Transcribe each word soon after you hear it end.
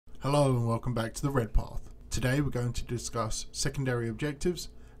Hello and welcome back to the Red Path. Today we're going to discuss secondary objectives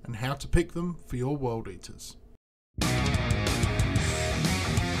and how to pick them for your World Eaters.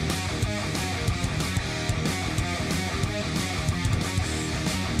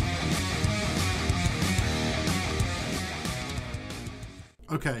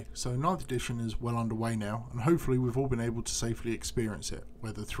 Okay, so 9th edition is well underway now, and hopefully we've all been able to safely experience it,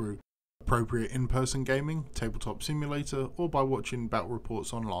 whether through appropriate in-person gaming, tabletop simulator, or by watching battle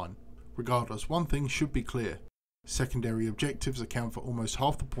reports online. Regardless, one thing should be clear: secondary objectives account for almost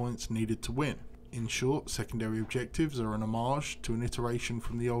half the points needed to win. In short, secondary objectives are an homage to an iteration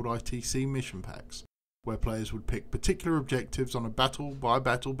from the old ITC mission packs, where players would pick particular objectives on a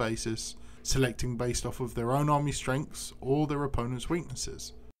battle-by-battle basis, selecting based off of their own army strengths or their opponent's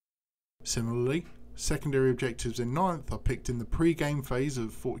weaknesses. Similarly, secondary objectives in 9th are picked in the pre-game phase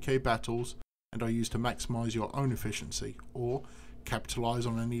of 40k battles and are used to maximise your own efficiency, or capitalise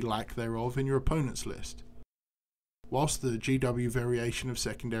on any lack thereof in your opponent's list. Whilst the GW variation of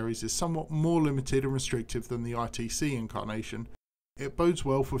secondaries is somewhat more limited and restrictive than the ITC incarnation, it bodes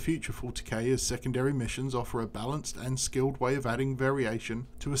well for future 40k as secondary missions offer a balanced and skilled way of adding variation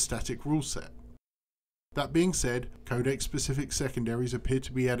to a static rule set. That being said, Codex-specific secondaries appear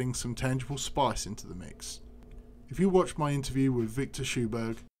to be adding some tangible spice into the mix. If you watched my interview with Victor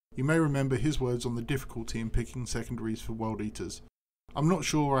Schuberg, you may remember his words on the difficulty in picking secondaries for World Eaters. I'm not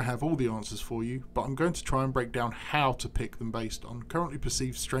sure I have all the answers for you, but I'm going to try and break down how to pick them based on currently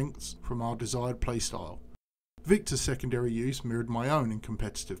perceived strengths from our desired playstyle. Victor's secondary use mirrored my own in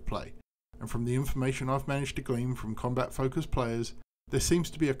competitive play, and from the information I've managed to glean from combat-focused players, there seems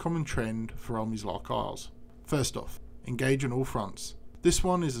to be a common trend for armies like ours. First off, engage on all fronts. This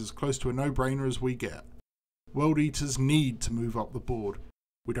one is as close to a no-brainer as we get. World Eaters need to move up the board.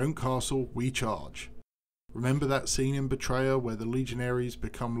 We don't castle, we charge. Remember that scene in Betrayer where the legionaries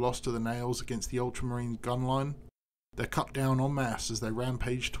become lost to the nails against the Ultramarines' gun line? They're cut down en masse as they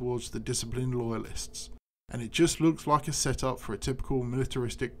rampage towards the disciplined loyalists, and it just looks like a setup for a typical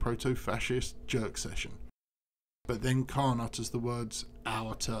militaristic proto-fascist jerk session. But then Khan utters the words,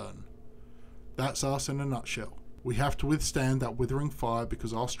 "Our turn." That's us in a nutshell. We have to withstand that withering fire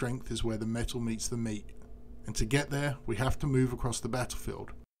because our strength is where the metal meets the meat. And to get there, we have to move across the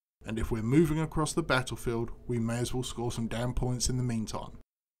battlefield. And if we're moving across the battlefield, we may as well score some damn points in the meantime.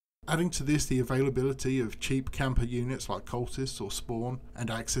 Adding to this the availability of cheap camper units like Cultists or Spawn, and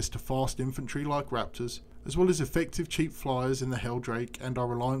access to fast infantry like Raptors, as well as effective cheap flyers in the Helldrake and our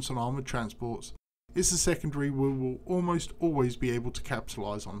reliance on armoured transports, it's a secondary we will almost always be able to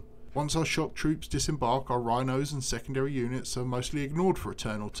capitalise on. Once our shock troops disembark, our rhinos and secondary units are mostly ignored for a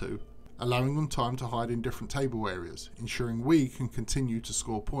turn or two, allowing them time to hide in different table areas, ensuring we can continue to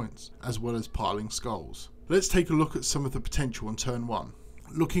score points, as well as piling skulls. Let's take a look at some of the potential on turn 1.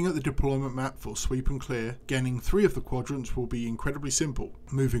 Looking at the deployment map for Sweep and Clear, gaining 3 of the quadrants will be incredibly simple.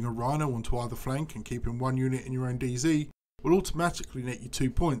 Moving a rhino onto either flank and keeping 1 unit in your own DZ will automatically net you 2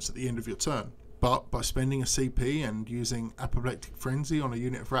 points at the end of your turn. But by spending a CP and using Apoplectic Frenzy on a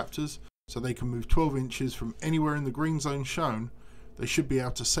unit of Raptors so they can move 12 inches from anywhere in the green zone shown, they should be able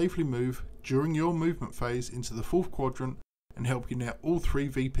to safely move during your movement phase into the 4th quadrant and help you net all 3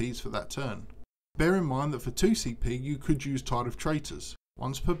 VPs for that turn. Bear in mind that for 2 CP you could use Tide of Traitors,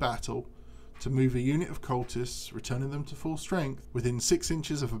 once per battle, to move a unit of cultists, returning them to full strength, within 6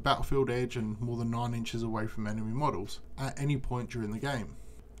 inches of a battlefield edge and more than 9 inches away from enemy models, at any point during the game.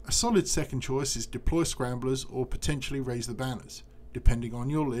 A solid second choice is deploy scramblers or potentially raise the banners, depending on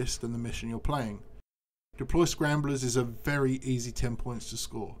your list and the mission you're playing. Deploy scramblers is a very easy 10 points to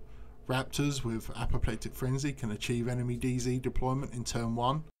score. Raptors with Apoplectic Frenzy can achieve enemy DZ deployment in turn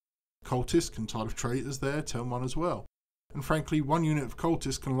 1. Cultists can Tide of Traitors there turn 1 as well. And frankly, 1 unit of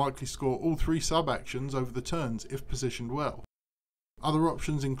cultists can likely score all 3 sub-actions over the turns if positioned well. Other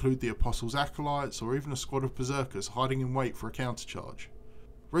options include the Apostles' Acolytes or even a squad of Berserkers hiding in wait for a countercharge.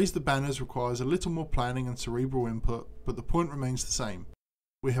 Raise the banners requires a little more planning and cerebral input, but the point remains the same.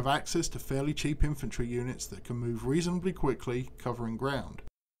 We have access to fairly cheap infantry units that can move reasonably quickly, covering ground.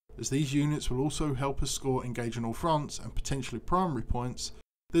 As these units will also help us score engage on all fronts and potentially primary points,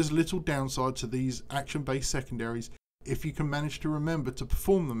 there's little downside to these action-based secondaries if you can manage to remember to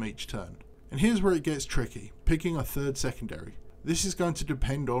perform them each turn. And here's where it gets tricky, picking a 3rd secondary. This is going to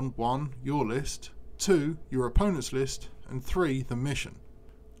depend on 1. Your list, 2. Your opponent's list, and 3. The mission.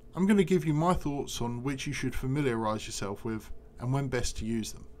 I'm going to give you my thoughts on which you should familiarise yourself with and when best to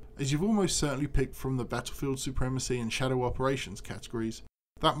use them. As you've almost certainly picked from the Battlefield Supremacy and Shadow Operations categories,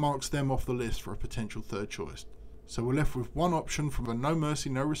 that marks them off the list for a potential 3rd choice. So we're left with 1 option from the No Mercy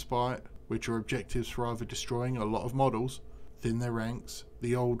No Respite, which are objectives for either destroying a lot of models, thin their ranks,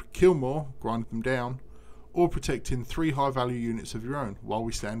 the old kill more, grind them down, or protecting 3 high value units of your own, while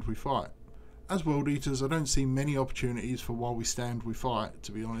we stand we fight. As World Eaters, I don't see many opportunities for while we stand we fight,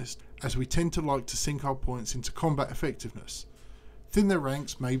 to be honest, as we tend to like to sink our points into combat effectiveness. Thin their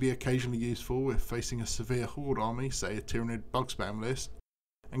ranks may be occasionally useful if facing a severe horde army, say a Tyranid bug spam list,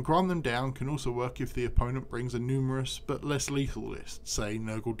 and grind them down can also work if the opponent brings a numerous but less lethal list, say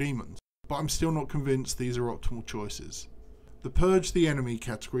Nurgle Demons, but I'm still not convinced these are optimal choices. The Purge the Enemy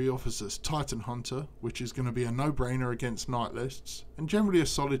category offers us Titan Hunter, which is going to be a no-brainer against Knight lists, and generally a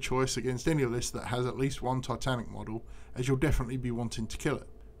solid choice against any list that has at least one Titanic model, as you'll definitely be wanting to kill it.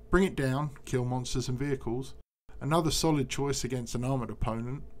 Bring it down, kill monsters and vehicles. Another solid choice against an armoured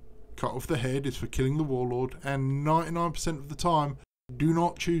opponent. Cut off the head is for killing the Warlord, and 99% of the time, do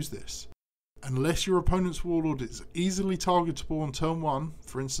not choose this. Unless your opponent's Warlord is easily targetable on turn 1,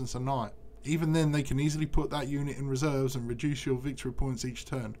 for instance a Knight. Even then they can easily put that unit in reserves and reduce your victory points each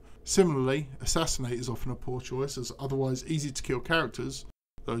turn. Similarly, Assassinate is often a poor choice, as otherwise easy to kill characters,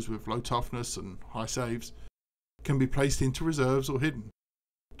 those with low toughness and high saves, can be placed into reserves or hidden.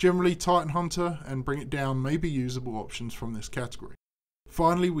 Generally, Titan Hunter and Bring It Down may be usable options from this category.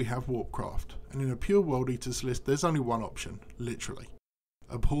 Finally, we have Warpcraft, and in a pure World Eaters list there's only one option, literally.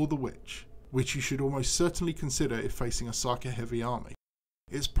 Abhor the Witch, which you should almost certainly consider if facing a Psyker heavy army.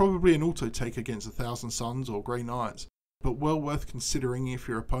 It's probably an auto-take against 1,000 Suns or Grey Knights, but well worth considering if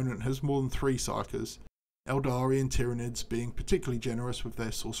your opponent has more than 3 Psykers, Eldari and Tyranids being particularly generous with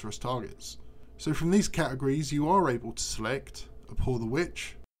their sorceress targets. So from these categories you are able to select Abhor the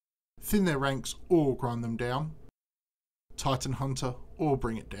Witch, Thin their ranks or grind them down, Titan Hunter or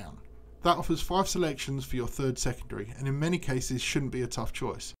Bring It Down. That offers 5 selections for your third secondary, and in many cases shouldn't be a tough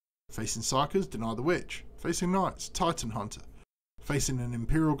choice. Facing Psykers, deny the Witch. Facing Knights, Titan Hunter. Facing an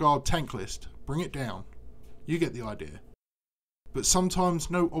Imperial Guard tank list, Bring It Down. You get the idea. But sometimes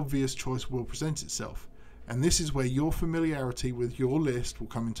no obvious choice will present itself, and this is where your familiarity with your list will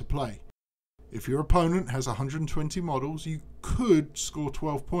come into play. If your opponent has 120 models, you could score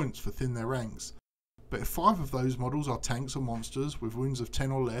 12 points for Thin their ranks, but if 5 of those models are tanks or monsters with wounds of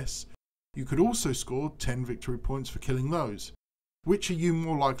 10 or less, you could also score 10 victory points for killing those. Which are you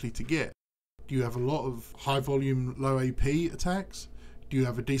more likely to get? Do you have a lot of high volume, low AP attacks? Do you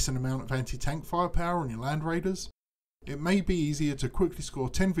have a decent amount of anti-tank firepower on your Land Raiders? It may be easier to quickly score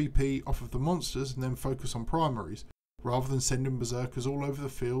 10 VP off of the monsters and then focus on primaries, rather than sending berserkers all over the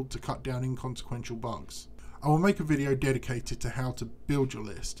field to cut down inconsequential bugs. I will make a video dedicated to how to build your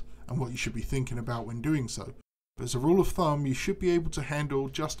list, and what you should be thinking about when doing so, but as a rule of thumb you should be able to handle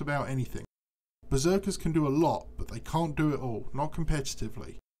just about anything. Berserkers can do a lot, but they can't do it all, not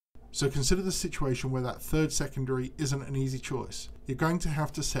competitively. So consider the situation where that third secondary isn't an easy choice. You're going to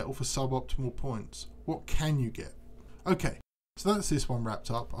have to settle for suboptimal points. What can you get? Okay, so that's this one wrapped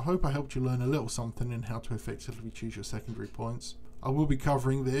up. I hope I helped you learn a little something in how to effectively choose your secondary points. I will be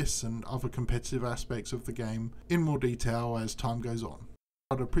covering this and other competitive aspects of the game in more detail as time goes on.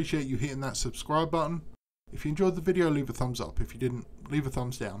 I'd appreciate you hitting that subscribe button. If you enjoyed the video, leave a thumbs up. If you didn't, leave a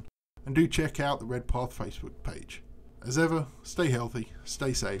thumbs down. And do check out the Red Path Facebook page. As ever, stay healthy,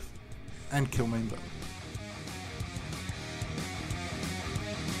 stay safe, and kill main button.